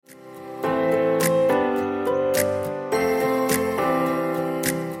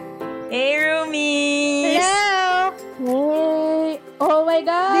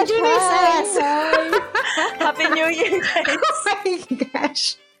Happy New Year, guys! Oh my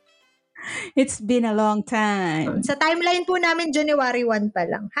gosh. It's been a long time. Sa timeline po namin, January 1 pa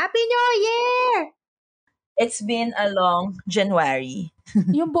lang. Happy New Year! It's been a long January.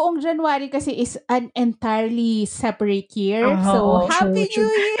 Yung buong January kasi is an entirely separate year. Oh, so, true, Happy true.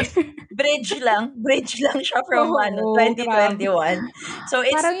 New Year! Bridge lang siya from Oo, 2021. So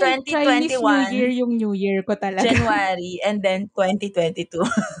it's Parang yung Chinese New Year 2021 yung New Year ko talaga. January and then 2022.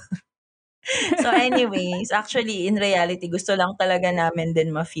 So anyways, actually in reality gusto lang talaga namin din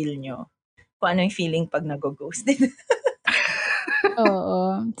ma-feel nyo kung ano yung feeling pag nag-ghost din.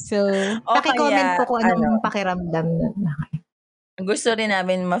 Oo. So, O Paki-comment kaya, po kung anong pakiramdam nun. gusto rin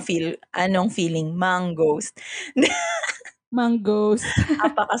namin ma-feel anong feeling mang-ghost. mang-ghost.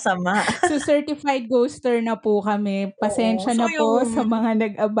 Apakasama. So, certified ghoster na po kami. Pasensya Oo. So, na po yung- sa mga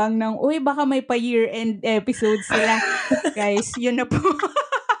nag-abang ng, uy, baka may pa-year-end episode sila. Guys, yun na po.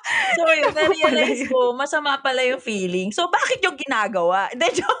 So, yun, na-realize ko, masama pala yung feeling. So, bakit yung ginagawa?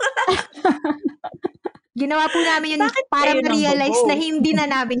 Hindi, joke lang. Ginawa po namin yun Bakit para kayo ma-realize na nang-ghost? hindi na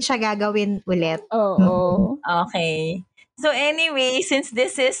namin siya gagawin ulit. Oo. Okay. So anyway, since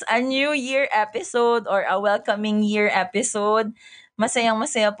this is a New Year episode or a welcoming year episode,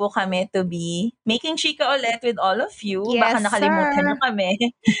 masayang-masaya po kami to be making chika ulit with all of you. Yes, Baka nakalimutan sir. nyo kami.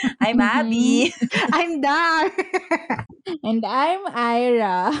 I'm Abby. I'm Dar. And I'm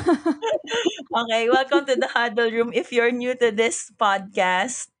Ira. Okay, welcome to the Huddle Room. If you're new to this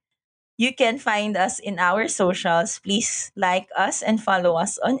podcast, you can find us in our socials. Please like us and follow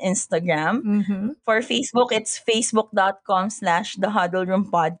us on Instagram. Mm-hmm. For Facebook, it's facebook.com/The Huddle Room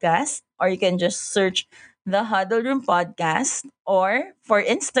Podcast. Or you can just search The Huddle Room Podcast. Or for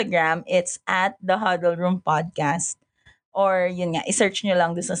Instagram, it's at The Huddle Room Podcast. Or yun nga, i-search nyo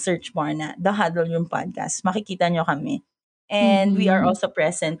lang doon sa search bar na The Huddle Room Podcast. Makikita nyo kami. And we are also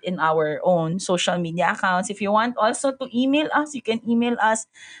present in our own social media accounts. If you want also to email us, you can email us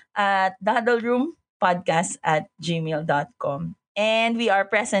at thehuddleRoompodcast@gmail.com. And we are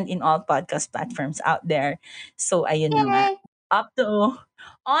present in all podcast platforms out there. So, ayun na nga.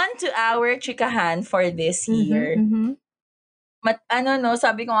 On to our chikahan for this year. Mm-hmm.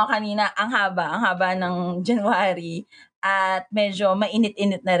 Sabi ko nga kanina, ang haba ng January at medyo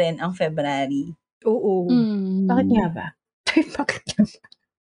mainit-init na rin ang February. Oo. Bakit nga ba? Bakit nga ba?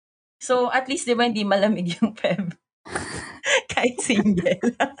 So, at least, di ba, hindi malamig yung Feb. Kahit single.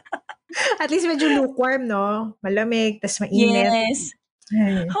 At least medyo lukewarm, no? Malamig, tas mainit. Yes.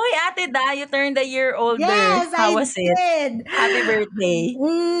 Hoy, Ate Da, you turned a year older. Yes, How I was it? did. Happy birthday.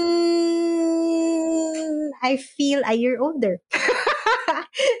 I feel a year older.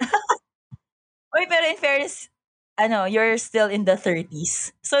 Uy, pero in fairness, you're still in the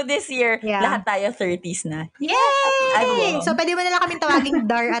 30s. So this year, Yeah. lahat tayo 30s na. Yay! Ay, wow. So, pwede mo na lang kaming tawaging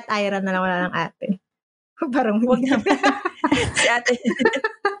Dar at Ira na lang, wala lang ate. Parang Huwag naman. si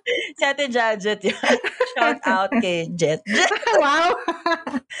Ate Jajet yun. Shout out kay Jet. Wow!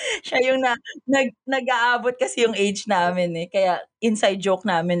 Siya yung nag-aabot kasi yung age namin eh. Kaya inside joke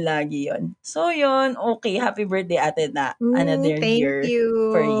namin lagi yon. So yun, okay. Happy birthday, Ate Da. Another Thank year you.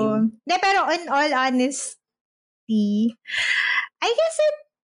 for you. De, pero in all honesty, I guess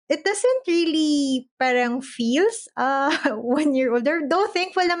it doesn't really parang feels 1 year older. Though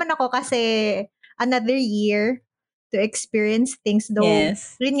thankful naman ako kasi another year to experience things. Though,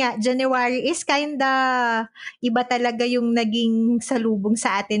 Yes. yun nga, January is kinda iba talaga yung naging salubong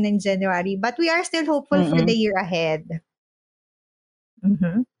sa atin ng January. But we are still hopeful for the year ahead.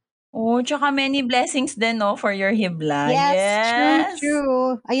 Mm-hmm. Oh, tsaka many blessings din, no, for your hibla. Yes.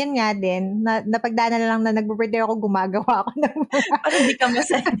 True. Ayun nga din. Napagdaanan na lang na nagbe-birthday ako, gumagawa ako ng Parang hindi ka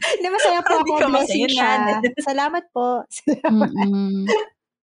masaya. Hindi, masaya po Parang di ako. ka masaya. Blessing Yun siya. nga din. Salamat po.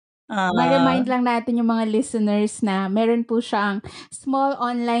 Ma-remind lang natin yung mga listeners na meron po siyang small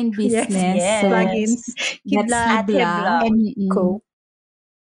online business. Yes. So, Plugins. that's At Hibla. And Co.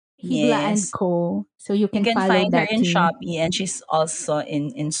 Hibla and Yes. Co. So you can, You can follow find her that in too. Shopee and she's also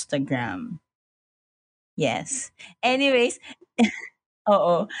in Instagram. Yes. Anyways,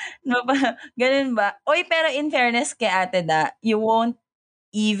 oo. No ba? Ganun ba? Oy, pero in fairness kay Ate Da, you won't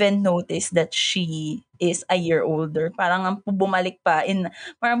even notice that she is a year older. Parang ang bumalik pa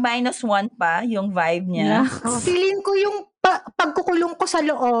parang -1 pa yung vibe niya. Yeah. Feeling ko yung pagkukulong ko sa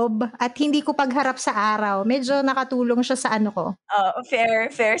loob at hindi ko pagharap sa araw, medyo nakatulong siya sa ano ko.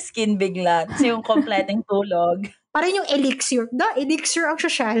 Fair skin bigla. So yung kompleteng tulog. Parang yung elixir. Elixir ang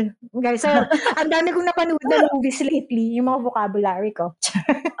social. Guys, ang dami kong napanood na movies lately, yung mga vocabulary ko.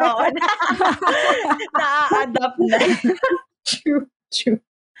 Oo. Na-adapt na. True.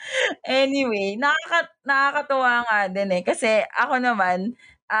 Anyway, nakakatuwa nga din eh. Kasi ako naman,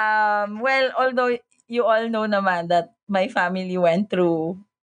 although you all know naman that my family went through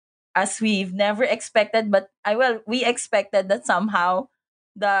as we've never expected, but we expected that somehow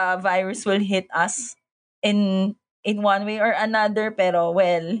the virus will hit us in one way or another, pero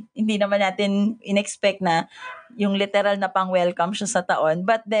well, hindi naman natin inexpect na yung literal na pang-welcome siya sa taon.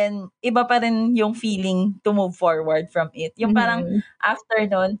 But then, iba pa rin yung feeling to move forward from it. Yung parang Mhm. after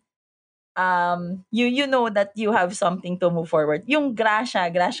nun, you know that you have something to move forward. Yung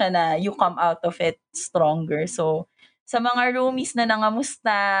grasya na you come out of it stronger. So, sa mga roomies na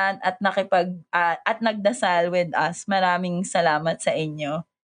nangamustan at at nagdasal with us, maraming salamat sa inyo.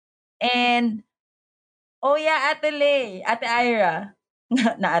 And oh yeah, Ate Lay, Ate Ira.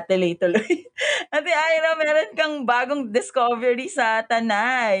 Na Ate Lay tuloy. Ate Ira, meron kang bagong discovery sa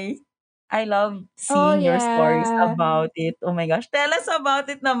Tanay. I love Oh, seeing your stories yeah. about it. Oh my gosh. Tell us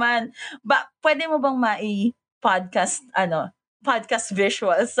about it naman. Pwede mo bang podcast, podcast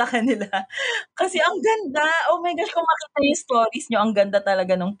visuals sa kanila? Kasi ang ganda. Oh my gosh, kung makita yung stories nyo, ang ganda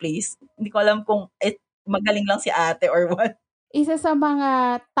talaga ng place. Hindi ko alam kung magaling lang si ate or what. Isa sa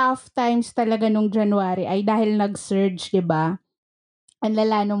mga tough times talaga nung January ay dahil nag-surge, 'di ba? Ang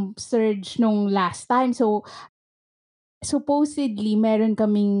lala nung surge nung last time. So, supposedly meron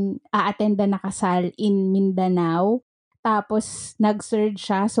kaming a-attendan na kasal in Mindanao. Tapos nag-surge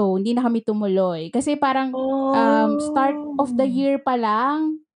siya, so hindi na kami tumuloy. Kasi parang start of the Oh. year pa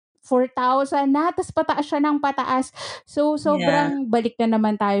lang, 4,000 na, tas pataas siya ng pataas. So, Yeah. sobrang balik na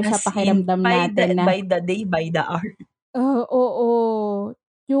naman tayo sa As in, pakiramdam natin na by the day, by the hour. oo.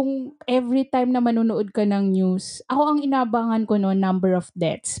 Yung every time na manonood ka ng news, ako ang inabangan ko no'n, number of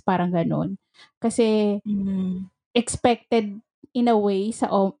deaths, parang gano'n. Kasi Mm. expected in a way sa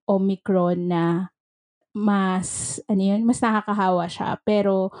Omicron na mas mas nakakahawa siya.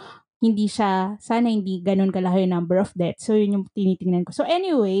 Pero sana hindi gano'n kalaki yung number of deaths. So, yun yung tinitingnan ko. So,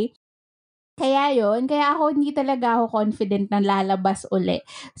 anyway, kaya ako hindi talaga ako confident na lalabas uli.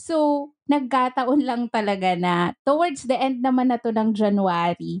 So, nagkataon lang talaga na towards the end naman na 'to ng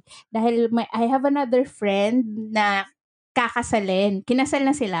January, dahil I have another friend na kakasalin. Kinasal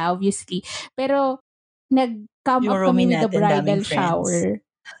na sila obviously, pero nag-come Yung up kami roomie with a natin, daming bridal friends. shower.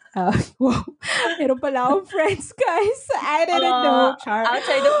 Wow, meron pala akong friends, guys. I didn't know, char.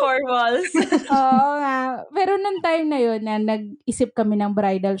 Outside the four walls. Oo nga. Pero nung time na yun na nag-isip kami ng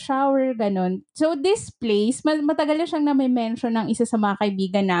bridal shower, ganun. So this place, matagal na siyang nami-mention ng isa sa mga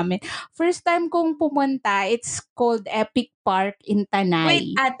kaibigan namin. First time kong pumunta, it's called Epic Park in Wait,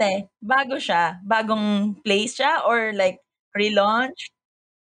 Tanay. ate, bago siya? Bagong place siya or like relaunch?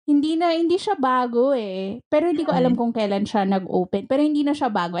 Hindi siya bago eh. Pero hindi ko alam Mm. kung kailan siya nag-open. Pero hindi na siya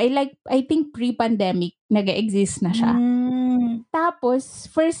bago. I think pre-pandemic nag-exist na siya. Mm.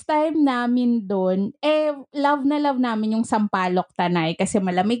 Tapos, first time namin doon, love na love namin yung Sampaloc, Tanay kasi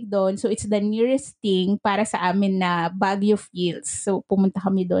malamig doon. So, it's the nearest thing para sa amin na Baguio feels. So, pumunta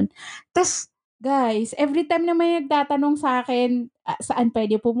kami doon. Tapos, guys, every time na may nagtatanong sa akin saan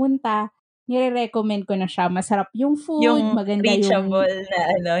pwede pumunta, nire-recommend ko na siya. Masarap yung food, Yung maganda yung reachable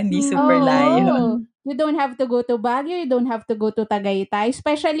na hindi super layo. oo. You don't have to go to Baguio, you don't have to go to Tagaytay,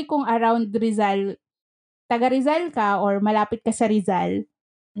 especially kung around Rizal, taga Rizal ka or malapit ka sa Rizal,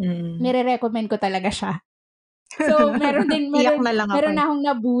 Mm. nire-recommend ko talaga siya. So, Iyak na lang ako. meron na akong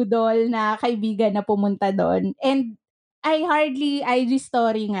nabudol na kaibigan na pumunta doon. And I hardly IG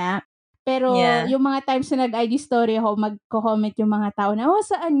story nga. Pero Yeah. yung mga times na nag-IG story ako, magko-comment yung mga tao na, oh,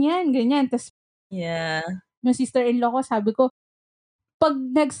 saan yan? Ganyan. Tapos, Yeah. yung sister-in-law ko, sabi ko, pag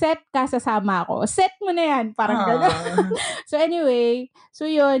nag-set ka, sasama ako. Set mo na yan. Parang gano'n. So anyway, so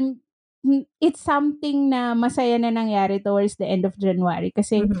yun, it's something na masaya na nangyari towards the end of January.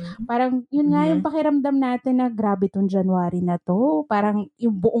 Kasi Mhm. parang yun nga yung Mhm. pakiramdam natin na grabe tong January na to. Parang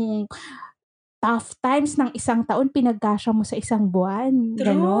yung buong tough times ng isang taon pinagkasya mo sa isang buwan. True.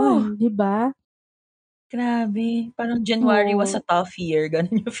 Ganon, di ba? Grabe. Parang January was a Oo. tough year.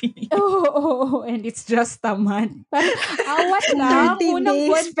 Ganun yung feeling. Oo, and it's just a month. Parang awat lang, 30 unang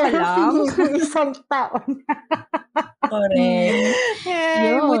buwan days, pa pero lang. feeling mo isang taon. Correct.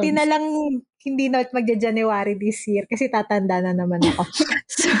 Buti Yun. na lang hindi na magja-January this year kasi tatanda na naman ako.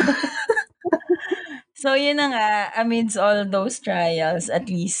 So, yun na nga, amidst all those trials, at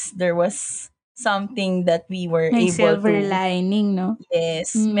least there was something that we were May able silver to, lining, no?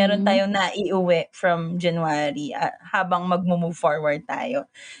 yes, meron Mm. tayong naiuwi from January habang mag-move forward tayo.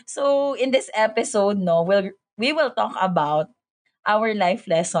 So, in this episode, no, we will talk about our life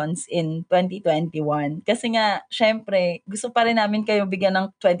lessons in 2021. Kasi nga, syempre, gusto pa rin namin kayo bigyan ng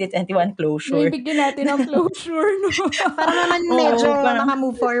 2021 closure. Bibigyan natin ng closure, no? Para naman Oo, medyo parang-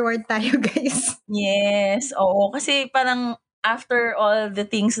 maka-move forward tayo, guys. Yes, oo. Kasi parang after all the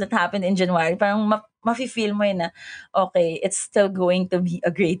things that happened in January, parang mafe-feel mo yun na, okay, it's still going to be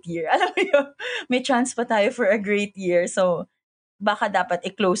a great year. Alam mo yun, may chance pa tayo for a great year. So, baka dapat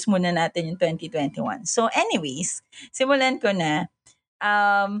i-close muna natin yung 2021. So, anyways, simulan ko na.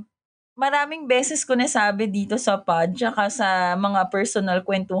 Maraming beses ko nasabi dito sa pod, tsaka sa mga personal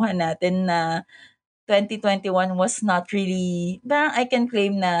kwentuhan natin na 2021 was not really, parang I can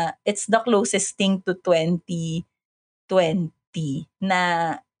claim na it's the closest thing to 2020 na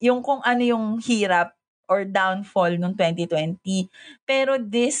yung kung ano yung hirap or downfall nung 2020. Pero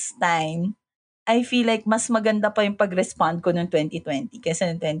this time, I feel like mas maganda pa yung pag-respond ko nung 2020 kaysa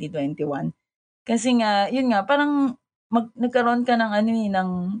nung 2021. Kasi nga, yun nga, parang nagkaroon ka ng ano eh, ng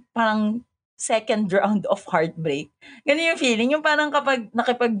parang second round of heartbreak. Ganun yung feeling. Yung parang kapag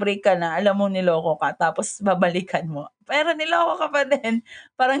nakipag-break ka na, alam mo niloko ka, tapos babalikan mo. Pero niloko ka pa din.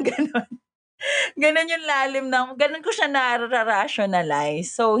 Parang ganun. Ganun yung lalim ng, ganun ko siya na-rationalize.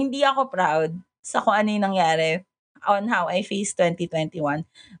 So, hindi ako proud sa kung ano yung nangyari on how I faced 2021.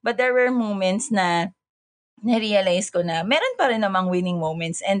 But there were moments na na-realize ko na meron pa rin namang winning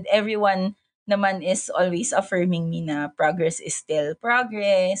moments and everyone naman is always affirming me na progress is still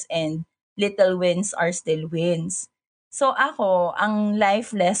progress and little wins are still wins. So ako, ang life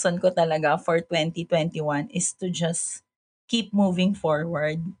lesson ko talaga for 2021 is to just keep moving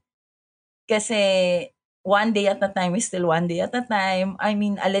forward. Kasi one day at a time is still one day at a time. I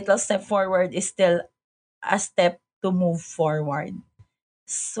mean, a little step forward is still a step to move forward.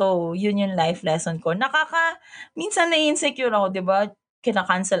 So, yun yung life lesson ko. Minsan na-insecure ako, di ba?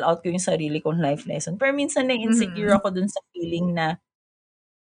 Kina-cancel out ko yung sarili kong life lesson. Pero minsan na-insecure ako dun sa feeling na,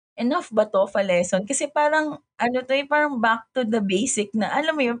 enough ba to for lesson? Kasi parang, ano to parang back to the basic na,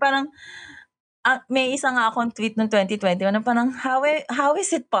 alam mo yun, parang, may isa nga akong tweet noong 2021 na parang, how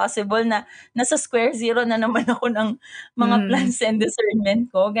is it possible na nasa square zero na naman ako ng mga plans and discernment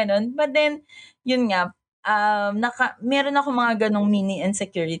ko, ganun. But then, yun nga, meron ako mga ganong mini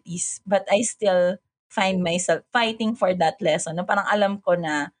insecurities, but I still find myself fighting for that lesson. Na parang alam ko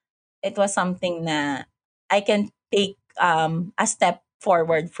na it was something na I can take a step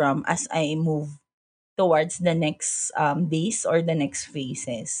forward from as I move towards the next days or the next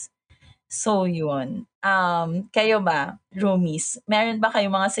phases. So, yun. Kayo ba, roomies, meron ba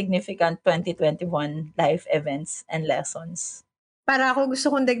kayong mga significant 2021 life events and lessons? Para ako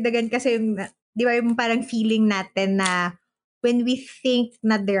gusto kong dagdagan kasi, di ba yung parang feeling natin na when we think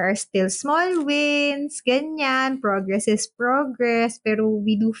na there are still small wins, ganyan, progress is progress, pero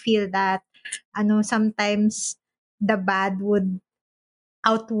we do feel that, sometimes the bad would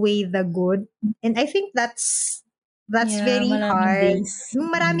outweigh the good. And I think that's Yeah, very maraming hard. days. Yung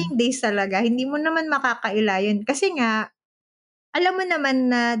maraming days talaga, hindi mo naman makakaila yun. Kasi nga, alam mo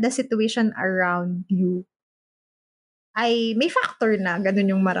naman na the situation around you ay may factor na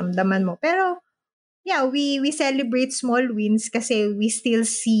ganun yung maramdaman mo. Pero yeah, we celebrate small wins kasi we still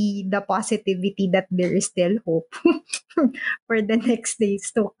see the positivity that there is still hope for the next days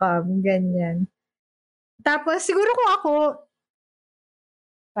to come. Ganyan. Tapos siguro kung ako,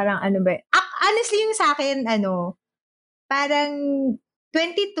 parang ano ba, honestly yung sa akin, parang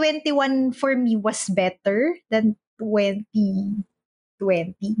 2021 for me was better than 2020,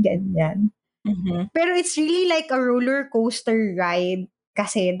 ganyan. Mhm. Pero it's really like a roller coaster ride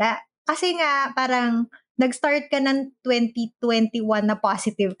kasi nga parang nag-start ka ng 2021 na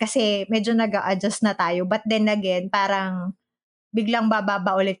positive kasi medyo nag-a-adjust na tayo. But then again, parang biglang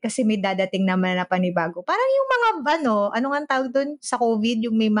bababa ulit kasi may dadating naman na panibago. Parang yung mga ano nga ang tawag doon sa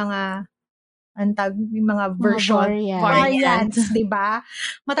COVID, yung may mga yung mga Mga version, variant. variants, 'di ba?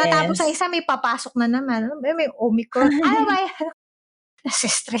 Matatapos sa Yes. isa may papasok na naman. May Omicron. Ano ba yan?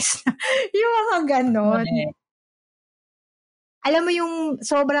 Nasi-stress na. Yung mga ganon. Correct. Alam mo yung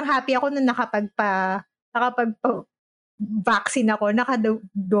sobrang happy ako nung nakapag-vaccine ako,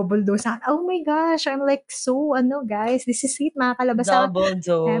 naka-double dose ako. Oh my gosh, I'm like so, guys, this is it, makakalabas ako. Double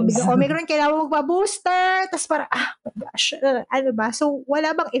dose. Bigla Omicron, kailangan mo magpa-booster. Tapos parang, my gosh, ano ba? So,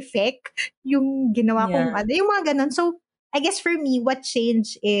 wala bang effect yung ginawa kong, Yeah. yung mga ganon. So, I guess for me, what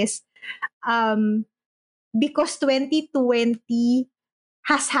changed is, because 2020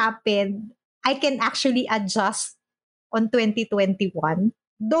 has happened, I can actually adjust on 2021.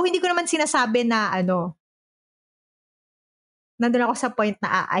 Though hindi ko naman sinasabi na nandun ako sa point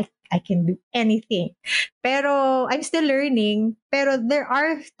na I can do anything. Pero I'm still learning. Pero there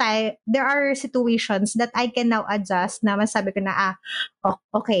are situations that I can now adjust na masabi ko na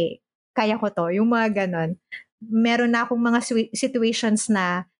okay, kaya ko to. Yung mga ganon. Meron na akong mga situations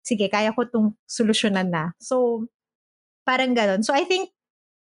na sige, kaya ko tong solusyonan na. So parang ganon. So I think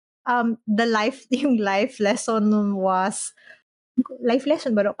yung life lesson was life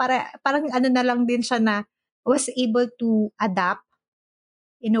lesson ba? Parang ano na lang din siya na was able to adapt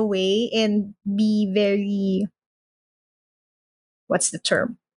in a way and be very, what's the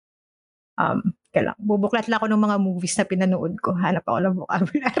term? Kaya lang, bubuklat lang ako ng mga movies na pinanood ko. Hanap ako ng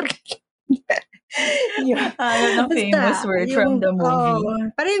vocabulary. Yun. Ano ng famous Basta, word from the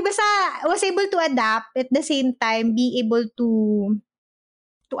movie? parang yung basta, was able to adapt at the same time, be able to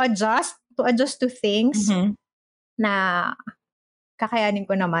adjust to things Mhm. na kakayanin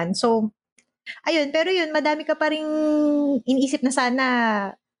ko naman. So, ayun, pero yun, madami ka pa ring iniisip na sana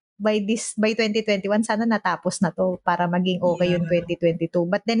by 2021, sana natapos na to para maging okay yung Yeah. 2022.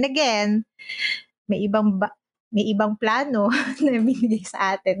 But then again, may ibang plano na binigay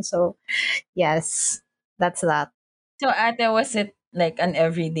sa atin. So, yes, that's that. So, ate, was it like an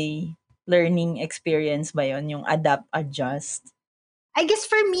everyday learning experience ba yun? Yung adapt, adjust? I guess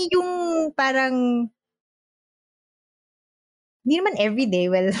for me, yung parang, hindi naman everyday.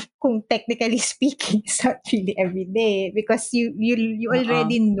 Well, kung technically speaking, it's not really everyday because you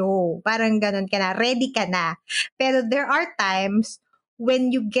already know. Parang ganun ka na. Ready ka na. Pero there are times when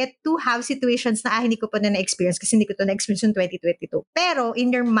you get to have situations na, hindi ko pa na na-experience kasi hindi ko to na-experience yung 2022. Pero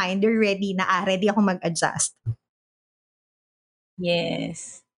in your mind, you're ready na, ready ako mag-adjust.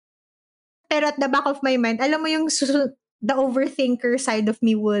 Yes. Pero at the back of my mind, alam mo yung the overthinker side of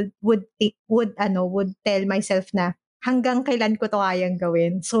me would tell myself na hanggang kailan ko to kayang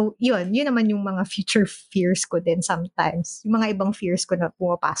gawin. So, yun naman yung mga future fears ko din sometimes. Yung mga ibang fears ko na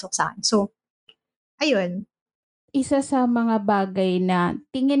pumapasok sa akin. So, ayun. Isa sa mga bagay na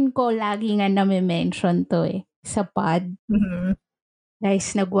tingin ko lagi nga nami-mention to sa pod. Mhm.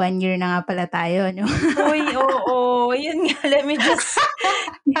 Guys, nag 1 year na nga pala tayo, no? Uy, oo. Yun nga, let me just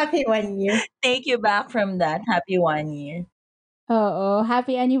Happy 1 year. take you back from that. Happy 1 year. Oo,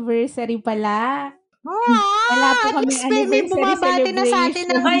 happy anniversary pala. Wala po At kaming least may anniversary bumabati na sa atin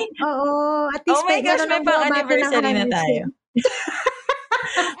ng, Ay, at least oh my gosh, meron may ng bumabati ng pang-anniversary na tayo.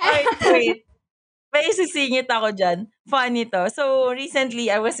 Ay, wait. May isisingit ako dyan. Funny to. So,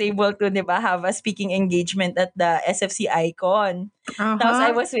 recently, I was able to, di ba, have a speaking engagement at the SFC Icon. Tapos,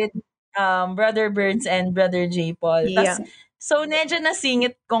 I was with Brother Burns and Brother J. Paul. Yeah. Tapos, so, medyo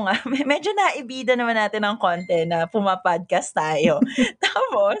nasingit ko nga. Medyo naibida naman natin ang konti na pumapodcast tayo.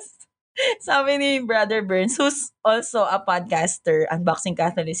 Tapos, sabi ni Brother Burns, who's also a podcaster, Unboxing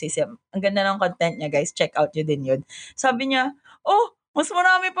Catholicism. Ang ganda ng content niya, guys. Check out nyo din yun. Sabi niya, mas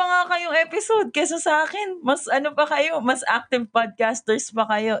marami pa nga kayong episode kesa sa akin. Mas ano pa kayo, mas active podcasters pa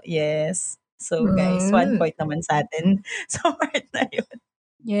kayo. Yes. So guys, 1 point naman sa atin. So part na yun.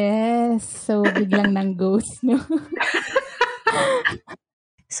 Yes. So, biglang nang ghost, no?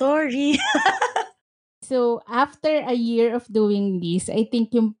 Sorry. So, after a year of doing this, I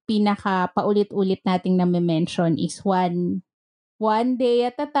think yung pinaka paulit-ulit nating na-mention is one day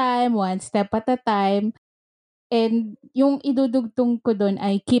at a time, one step at a time. And yung idudugtong ko doon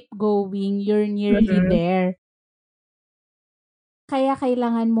ay keep going, you're nearly there. Kaya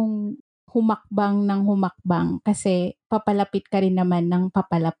kailangan mong humakbang ng humakbang kasi papalapit ka rin naman ng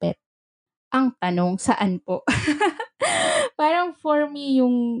papalapit. Ang tanong, saan po? Parang for me,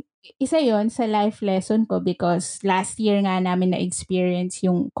 yung isa yon sa life lesson ko because last year nga namin na-experience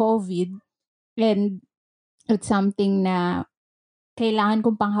yung COVID and it's something na kailangan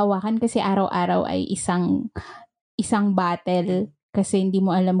kong panghawakan kasi araw-araw ay isang battle kasi hindi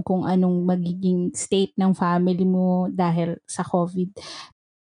mo alam kung anong magiging state ng family mo dahil sa COVID.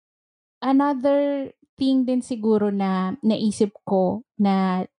 Another thing din siguro na naisip ko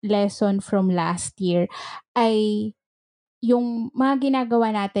na lesson from last year ay yung mga ginagawa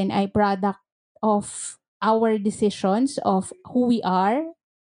natin ay product of our decisions of who we are.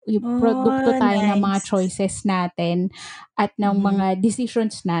 Yung produkto tayo ng mga Nice. choices natin at ng mga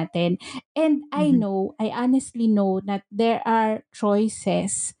decisions natin. And I honestly know that there are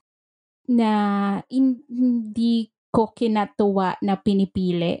choices na hindi ko kinatuwa na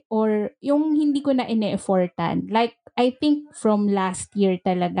pinipili or yung hindi ko na ine-effortan. Like, I think from last year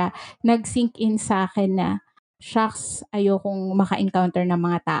talaga, nag-sink in sa akin na, shucks, ayokong maka-encounter ng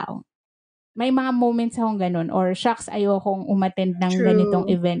mga tao. May mga moments akong ganun or shucks, ayokong umattend ng ganitong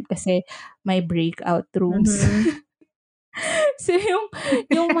event kasi may breakout rooms. So yung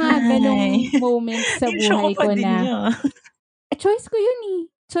mga ganong moments sa buhay ko na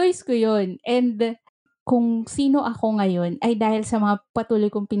choice ko yun. And kung sino ako ngayon ay dahil sa mga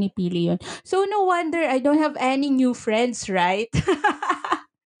patuloy kong pinipili yun. So no wonder I don't have any new friends, right?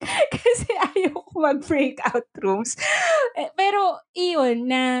 Kasi ayoko mag-breakout rooms. Pero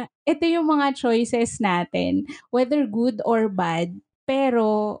iyon na ito yung mga choices natin, whether good or bad.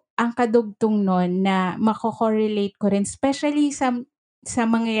 Pero ang kadugtong nun na mako-correlate ko rin especially sa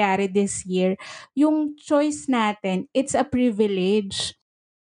mangyayari this year, yung choice natin, it's a privilege.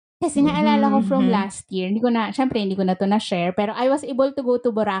 Kasi naalala ko from Mhm. last year, siyempre hindi ko na 'to na-share, pero I was able to go to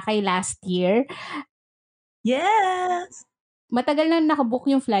Boracay last year. Yes. Matagal na naka-book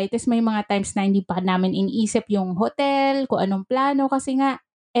yung flight ta's may mga times na hindi pa namin iniisip yung hotel, kung anong plano kasi nga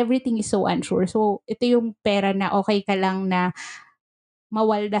everything is so unsure. So, ito yung pera na okey ka lang na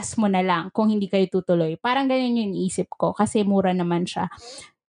mawaldas mo na lang kung hindi kayo tutuloy. Parang ganun yung iniisip ko kasi mura naman siya.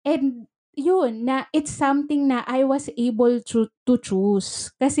 And yun, na it's something na I was able to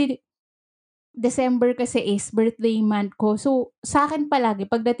choose. Kasi December kasi is birthday month ko. So, sa akin palagi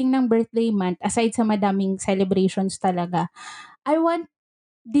pagdating ng birthday month, aside sa madaming celebrations talaga, I want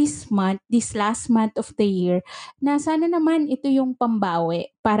this month, this last month of the year, na sana naman ito yung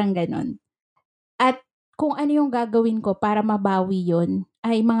pambawi, parang gano'n. At kung ano yung gagawin ko para mabawi yun,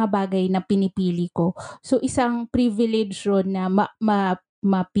 ay mga bagay na pinipili ko. So, isang privilege yun na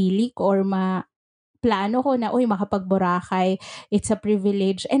mapili ko or plano ko na, uy, makapag-Boracay, it's a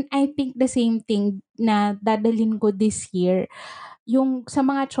privilege. And I think the same thing na dadalhin ko this year, yung sa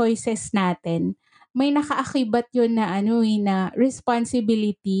mga choices natin, may nakaakibat yun na na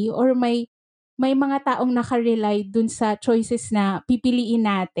responsibility or may mga taong nakarely dun sa choices na pipiliin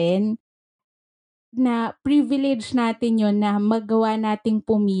natin na privilege natin yun na magawa nating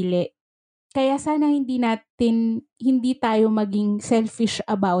pumili. Kaya sana hindi tayo maging selfish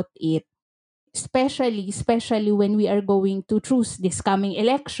about it. Especially when we are going to choose this coming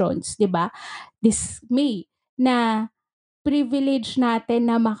elections, 'di ba? This May na privilege natin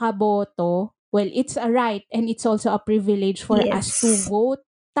na makaboto. Well, it's a right and it's also a privilege for us to Yes. vote.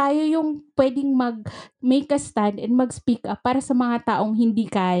 Tayo yung pwedeng make a stand and mag-speak up para sa mga taong hindi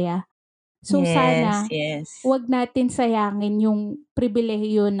kaya. So Yes, sana yes. 'wag natin sayangin yung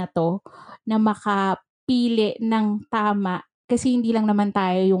pribilehiyo na 'to na makapili ng tama kasi hindi lang naman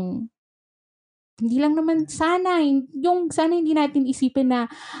sana, yung sana hindi natin isipin na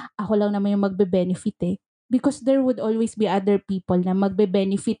ako lang naman yung magbe-benefit eh. Because there would always be other people na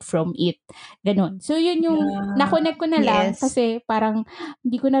magbe-benefit from it. Gano'n. So yun yung Yeah. na-connect ko na lang Yes. kasi parang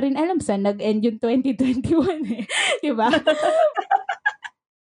hindi ko na rin alam saan nag-end yung 2021 eh, 'di ba?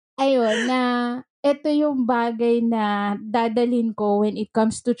 Ayun, na eto yung bagay na dadalhin ko when it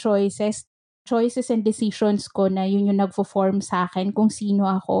comes to choices and decisions ko na yun yung nagfo-form sa'kin kung sino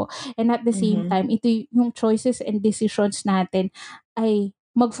ako. And at the same Mhm. time, ito yung choices and decisions natin ay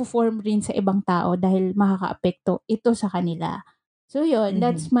magfo-form rin sa ibang tao dahil makakaapekto ito sa kanila. So yun,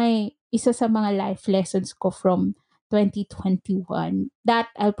 that's Mhm. isa sa mga life lessons ko from 2021 that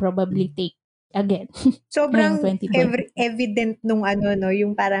I'll probably take again ngayong Sobrang 2022. evident nung ano 'no,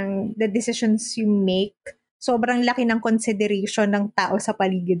 yung parang the decisions you make, sobrang laki ng consideration ng tao sa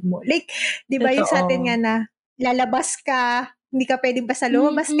paligid mo. Like, 'di ba yung sa'tin nga Totoo. na lalabas ka, hindi ka puwedeng basta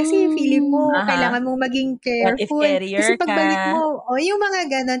lumabas kasi feeling Mm. mo Aha. kailangan mong maging What if careful. Kasi carrier pagbalik ka? mo yung mga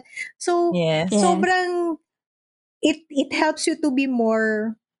gano'n. So, Yes. Yes. sobrang it helps you to be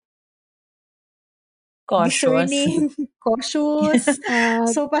more Cautious. discerning, cautious.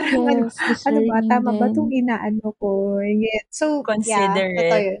 Ah, So, parang ano, yes, ano ba, discerning tama ba 'tong din. inaano ko, ganyan. So, yeah,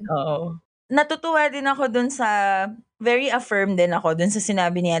 totoo Considerate, yun. oo. Natutuwa din ako dun sa very affirm din ako dun sa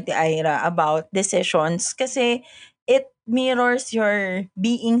sinabi ni Ate Ira about decisions kasi it mirrors your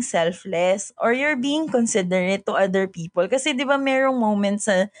being selfless or your being considerate to other people. Kasi 'di ba merong moments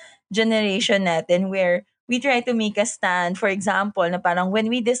sa generation natin where we try to make a stand. For example, na parang when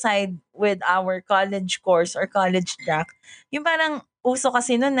we decide with our college course or college track, yung parang uso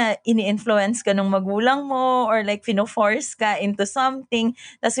kasi nun na ini-influence ka nung magulang mo or like fino-force ka into something.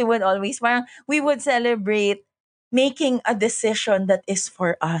 Tas we would celebrate making a decision that is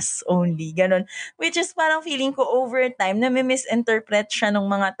for us only. Ganon. Which is parang feeling ko over time na may misinterpret siya ng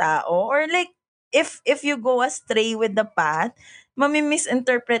mga tao. Or like, if you go astray with the path,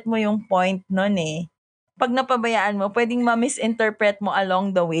 mami-misinterpret mo yung point nun eh. Pag napabayaan mo, pwedeng ma-misinterpret mo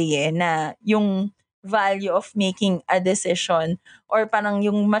along the way eh, na yung value of making a decision or parang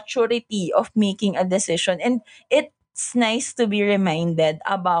yung maturity of making a decision. And it's nice to be reminded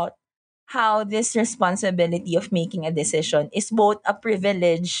about how this responsibility of making a decision is both a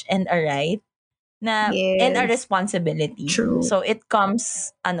privilege and a right and a Yes, responsibility. true. So it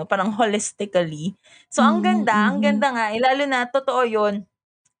comes parang holistically. So Mhm, ang mhm. ganda nga, lalo na totoo 'yun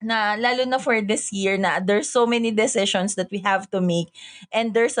na lalo na for this year na there's so many decisions that we have to make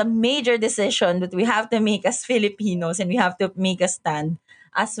and there's a major decision that we have to make as Filipinos and we have to make a stand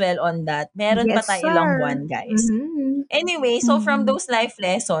as well on that. Meron pa Yes, tayong ilang sir. buwan, guys. Mhm. Anyway, so from Mhm. those life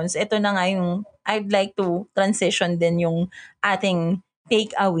lessons, ito na nga yung I'd like to transition din yung ating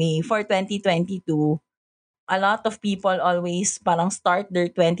takeaway for 2022. A lot of people always parang start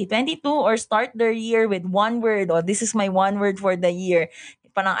their 2022 or start their year with one word, or this is my one word for the year.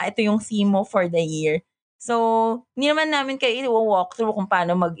 Parang ito yung theme mo for the year. So, hindi naman namin kayo i-walk through kung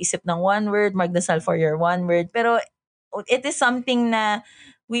paano mag-isip ng one word, magdasal for your one word. Pero it is something na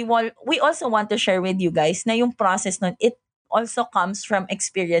we also want to share with you guys na yung process nun, it also comes from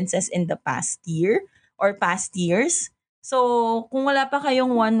experiences in the past year or past years. So, kung wala pa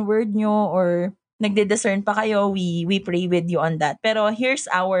kayong one word nyo or nagde-discern pa kayo, we pray with you on that. Pero here's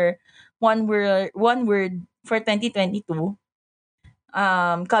our one word for 2022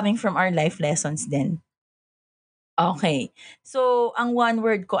 coming from our life lessons din. Okay. So, ang one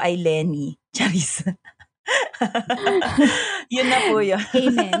word ko ay Lenny. Charis. Yun na po yun.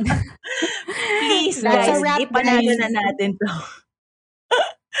 Amen. Please, That's a guys, wrap, ipanalo guys. na natin to.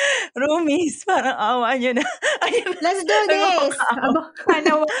 Roomies, parang awa nyo na. Ayun, Let's do this! Abo,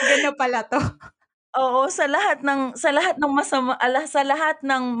 Panawagan na pala to. oo, sa lahat ng masama, sa lahat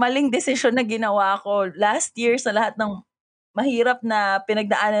ng maling desisyon na ginawa ko last year, sa lahat ng mahirap na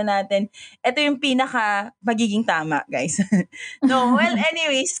pinagdaanan natin, ito yung pinaka magiging tama, guys. No, well,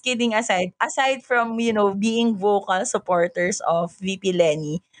 anyways, kidding aside from, being vocal supporters of VP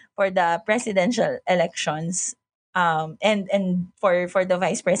Lenny for the presidential elections, and for the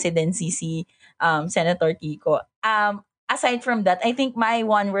vice presidency, si Senator Kiko. Aside from that, I think my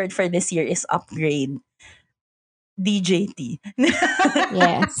one word for this year is upgrade. DJT.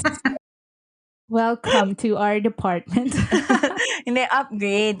 Yes. Welcome to our department. Hindi,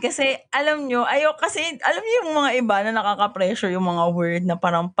 upgrade. Kasi, alam niyo yung mga iba na nakaka-pressure yung mga word na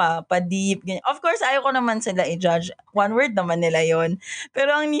parang pa-deep. Ganyan. Of course, ayoko naman sila i-judge. One word naman nila yon.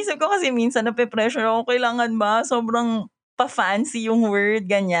 Pero ang nisip ko kasi minsan nape-pressure ako, kailangan ba? Sobrang pa-fancy yung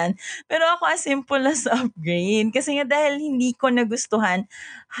word, ganyan. Pero ako as simple as upgrade. Kasi nga dahil hindi ko nagustuhan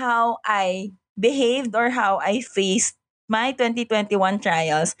how I behaved or how I faced my 2021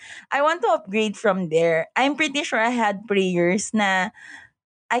 trials, I want to upgrade from there. I'm pretty sure I had prayers na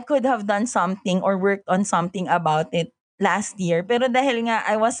I could have done something or worked on something about it last year. Pero dahil nga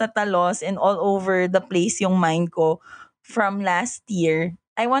I was at a loss and all over the place yung mind ko from last year,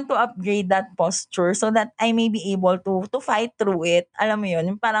 I want to upgrade that posture so that I may be able to fight through it. Alam mo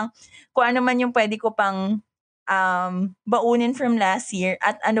yun, yung parang kung ano man yung pwede ko pang baunin from last year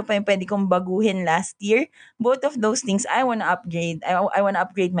at ano pa yung pwede kong baguhin last year. Both of those things, I want to upgrade. I want to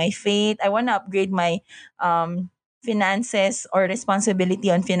upgrade my faith. I want to upgrade my finances or responsibility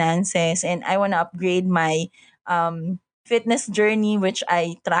on finances. And I want to upgrade my fitness journey, which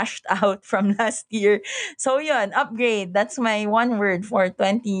I trashed out from last year. So yun, upgrade. That's my one word for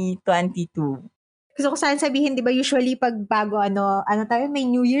 2022. gusto ko sana sabihin, di ba, usually pag bago tayo, may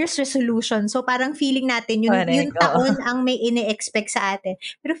New Year's resolution. So, parang feeling natin, yung Correct. Oo. taon ang may ine-expect sa atin.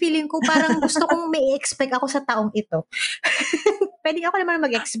 Pero feeling ko, parang gusto kong may expect ako sa taong ito. Pwede ako naman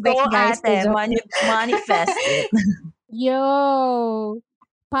mag-expect, Go guys. ate, manifest it. Yo!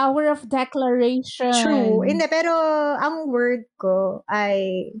 Power of declaration. True. Hindi, pero ang word ko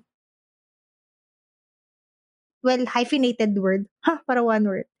ay, well, hyphenated word. Para one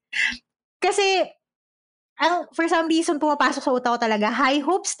word. Kasi, for some reason, pumapasok sa utak ko talaga, high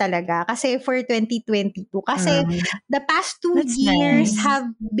hopes talaga. Kasi for 2022. Kasi the past 2 That's years nice. have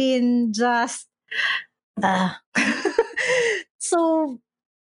been just, so,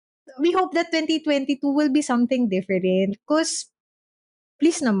 we hope that 2022 will be something different. Because,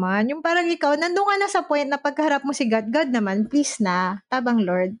 please naman, yung parang ikaw, nandun ka na sa point na pagkaharap mo si God, God naman, please na, tabang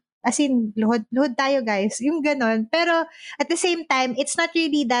Lord. As in, luhod tayo guys. Yung ganon. Pero, at the same time, it's not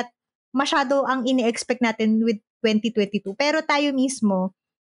really that masyado ang ini-expect natin with 2022. Pero tayo mismo,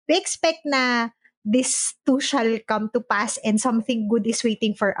 we expect na this too shall come to pass and something good is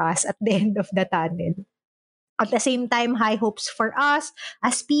waiting for us at the end of the tunnel. At the same time, high hopes for us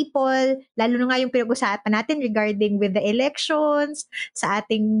as people, lalo na nga yung pinag-usapan natin regarding with the elections sa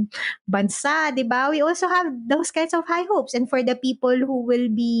ating bansa, di ba? We also have those kinds of high hopes. And for the people who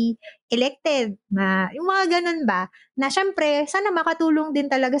will be elected, na yung mga ganun ba, na syempre, sana makatulong din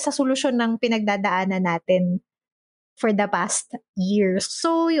talaga sa solusyon ng pinagdadaanan natin for the past years.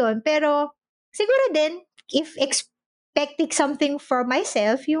 So, yun. Pero, siguro din, if expecting something for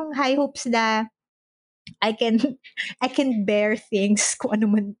myself, yung high hopes na I can I can bear things kung ano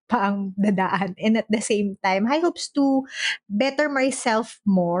man pa ang dadaan, and at the same time high hopes to better myself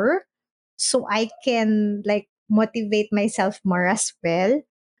more so I can like motivate myself more as well.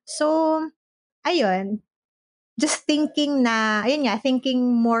 So ayun, just thinking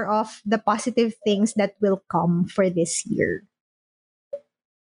more of the positive things that will come for this year.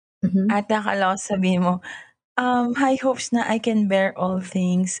 Mhm. At akala ko sabihin mo, high hopes na I can bear all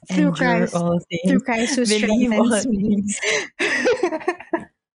things, Through endure Christ. all Through things, Christ who believe all strengthens me. things.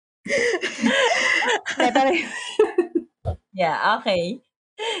 Pero Yeah, okay.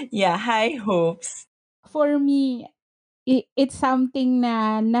 Yeah, high hopes. For me, it's something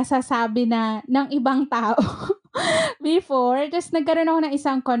na nasasabi na ng ibang tao before. Just nagkaroon ako ng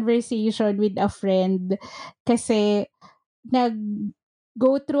isang conversation with a friend kasi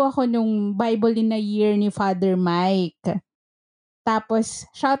nag-go through ako nung Bible in a Year ni Father Mike. Tapos,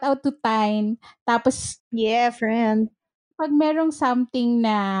 shout out to Tyne. Tapos, yeah, friend. pag merong something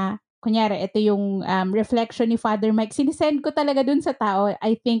na, kunyari, ito yung reflection ni Father Mike, sinisend ko talaga dun sa tao.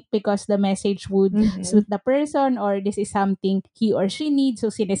 I think because the message would suit the person or this is something he or she needs, so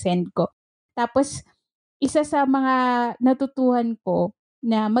sinisend ko. Tapos, isa sa mga natutuhan ko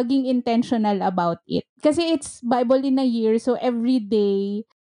na maging intentional about it. Kasi it's Bible in a Year, so every day,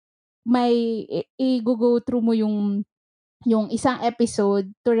 may i-go through mo yung isang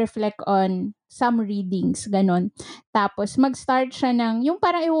episode to reflect on some readings, ganon. Tapos, mag-start siya ng, yung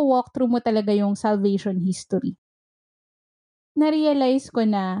parang i-walk through mo talaga yung salvation history. Na-realize ko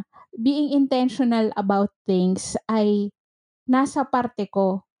na being intentional about things ay nasa parte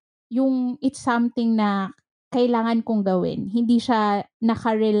ko. Yung it's something na kailangan kong gawin. Hindi siya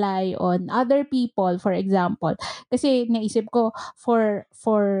naka-rely on other people, for example. Kasi naisip ko, for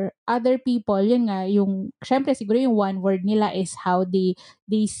other people, yun nga, yung, syempre siguro yung one word nila is how they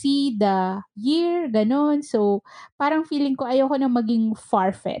see the year, ganon. So, parang feeling ko ayoko na maging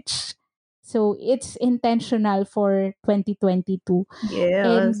far-fetched. So, it's intentional for 2022. Yes.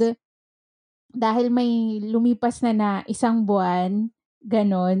 And dahil may lumipas na isang buwan,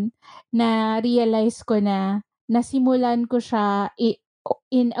 ganon, na-realize ko na nasimulan ko siya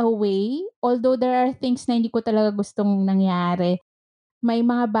in a way, although there are things na hindi ko talaga gustong nangyari, may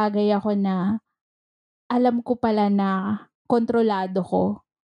mga bagay ako na alam ko pala na kontrolado ko.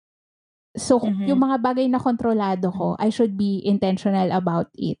 So, yung mga bagay na kontrolado ko, I should be intentional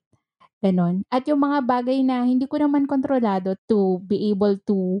about it. Ganon. At yung mga bagay na hindi ko naman kontrolado, to be able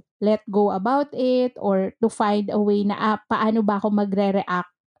to let go about it or to find a way na paano ba ako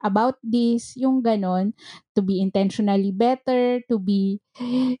magre-react about this, yung ganon, to be intentionally better, to be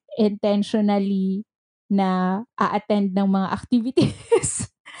intentionally na a-attend ng mga activities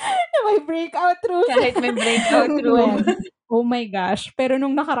na may breakout room. Kahit may breakout room. Well, oh my gosh. Pero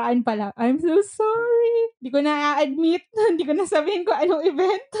nung nakaraan pala, I'm so sorry. Hindi ko na admit. Hindi ko na sabihin ko anong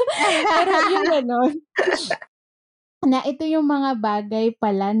event. Pero yung ganon. Na ito yung mga bagay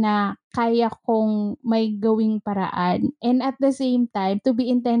pala na kaya kong may gawing paraan. And at the same time, to be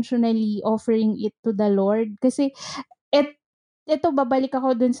intentionally offering it to the Lord. Kasi ito babalik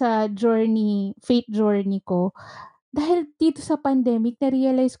ako dun sa journey, faith journey ko. Dahil dito sa pandemic,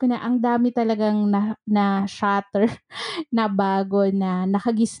 na-realize ko na ang dami talagang na shatter, na bago, na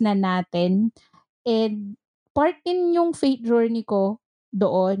nakagisna natin. And part din yung faith journey ko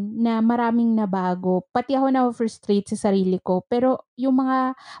doon na maraming nabago. Pati ako na-frustrate sa sarili ko. Pero yung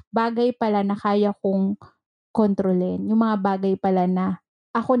mga bagay pala na kaya kong kontrolin, yung mga bagay pala na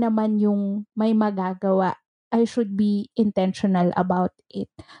ako naman yung may magagawa, I should be intentional about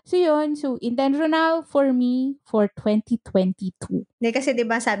it. So yun, so intentional for me for 2022. Kasi 'di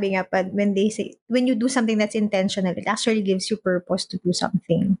ba sabi nga when they say when you do something that's intentional, it actually gives you purpose to do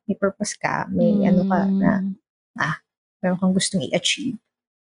something. May purpose ka, may ano ka na meron kang gustong i-achieve.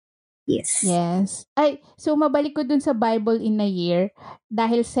 Yes. Yes. Ay, so mabalik ko dun sa Bible in a Year,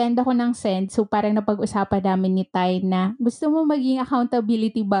 dahil send ako ng send, so parang napag-usapan namin ni Ty na gusto mo maging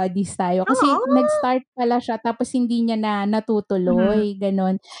accountability buddies tayo. Kasi nag-start pala siya tapos hindi niya na natutuloy,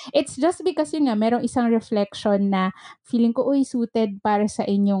 ganon. It's just because yun nga, merong isang reflection na feeling ko, uy, suited para sa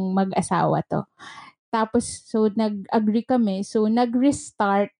inyong mag-asawa to. Tapos, so nag-agree kami. So,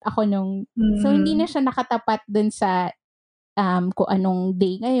 nag-restart ako nung, so hindi na siya nakatapat dun sa kung anong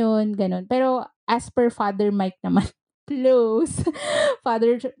day ngayon, ganun. Pero as per Father Mike naman, close.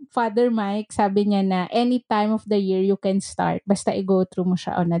 Father Mike, sabi niya na any time of the year you can start. Basta i-go through mo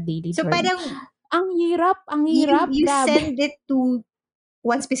siya on a daily So journey. parang ang hirap. you Grabe. send it to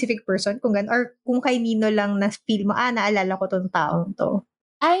one specific person kung gan or kung kay Nino lang na feel mo, naalala ko tong taong to.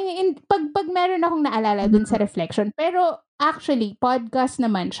 Ay, pag meron akong naalala dun sa reflection. Pero actually, podcast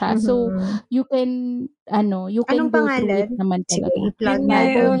naman siya. So, you can, you can Anong go through it pangalan? naman Sige, talaga. i-plug Yun nga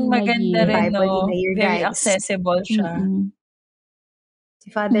natin. yun, maganda rin, Bible in no? a Year, Very guys. accessible siya. Mm-mm. Si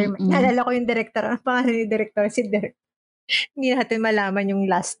Father Mike. Naalala ko yung director. Ang pangalan ni director? Si Derek. Hindi natin malaman yung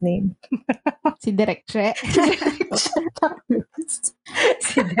last name. Si Direk Che.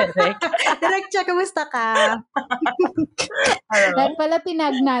 Si Derek. Direct check, kamusta ka? Dahil pala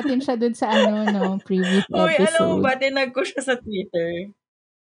tinag natin siya dun sa previous Uy, alam mo episode. ba, tinag ko siya sa Twitter.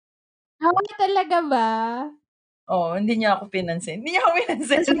 Talaga ba? Oh, hindi niya ako pinansin. Hindi niya ako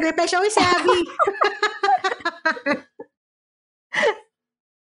pinansin. Nag-refresh ako si Abby.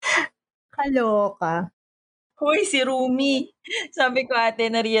 Kaloka. Hoy, si Rumi. Sabi ko ate,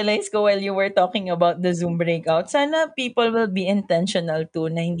 na-realize ko while you were talking about the Zoom breakout, sana people will be intentional too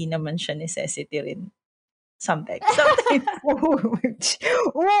na hindi naman siya necessity rin. Sometimes.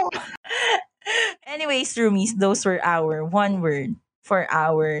 Oh. Anyways, Rumis, those were our one word for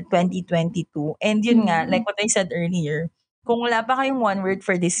our 2022. And yun nga, like what I said earlier, kung wala pa kayong one word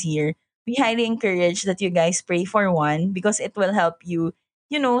for this year, we highly encourage that you guys pray for one because it will help you,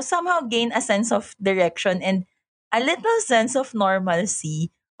 somehow gain a sense of direction and a little sense of normalcy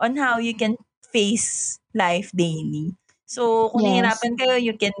on how you can face life daily. So, kung Yes. nahihirapan kayo,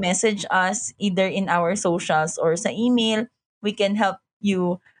 you can message us either in our socials or sa email. We can help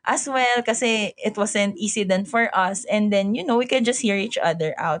you as well kasi it wasn't easy then for us. And then, we can just hear each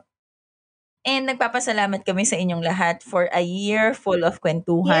other out. And nagpapasalamat kami sa inyong lahat for a year full of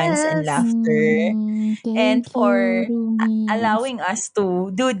kwentuhans and Yes. laughter. And Thank for you, Rumis. allowing us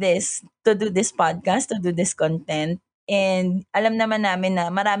to do this podcast, to do this content. And alam naman namin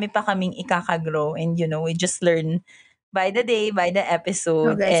na marami pa kaming ikakagrow and we just learn by the day, by the No,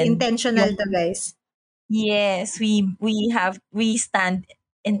 episode. guys, And intentional yung- to, guys. Yes, we stand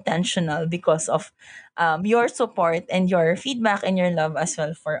intentional because of your support and your feedback and your love as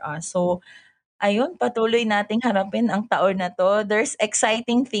well for us. So ayun, patuloy nating harapin ang taon na to. There's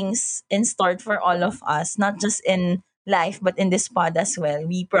exciting things in store for all of us, not just in life but in this pod as well.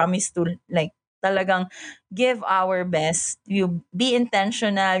 We promise to talagang give our best. You be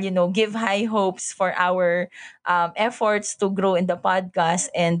intentional, give high hopes for our efforts to grow in the podcast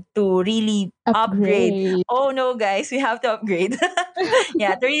and to really upgrade. Upgrade. Oh no, guys, we have to upgrade.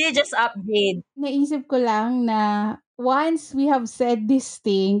 Yeah, to really just upgrade. Naisip ko lang na once we have said these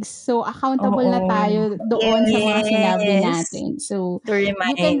things, so accountable na Oo. tayo doon sa mga sinabi Yes. natin. So, To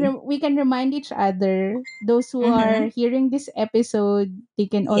remind. we can remind each other. Those who Mhm. are hearing this episode, they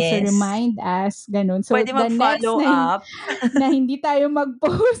can also Yes. remind us. Ganun. So, Pwede the next mag-follow up. na hindi tayo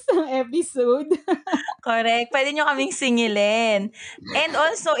mag-post ng episode. Correct. Pwede nyo kaming singilin. And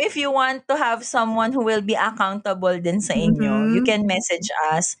also, if you want to have someone who will be accountable din sa inyo, you can message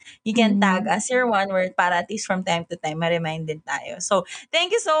us. You can tag us your one word para at least from time to time, ma-remind din tayo. So,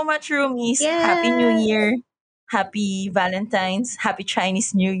 thank you so much, Roomies. Happy New Yes. Year. Happy Valentine's. Happy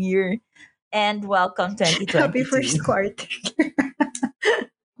Chinese New Year. And welcome 2022. Happy first quarter.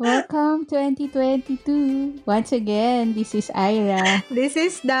 Welcome 2022. Once again, this is Ira. This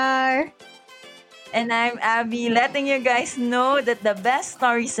is Dar. And I'm Abby, letting you guys know that the best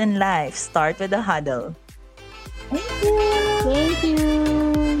stories in life start with a huddle. Thank you. Thank you.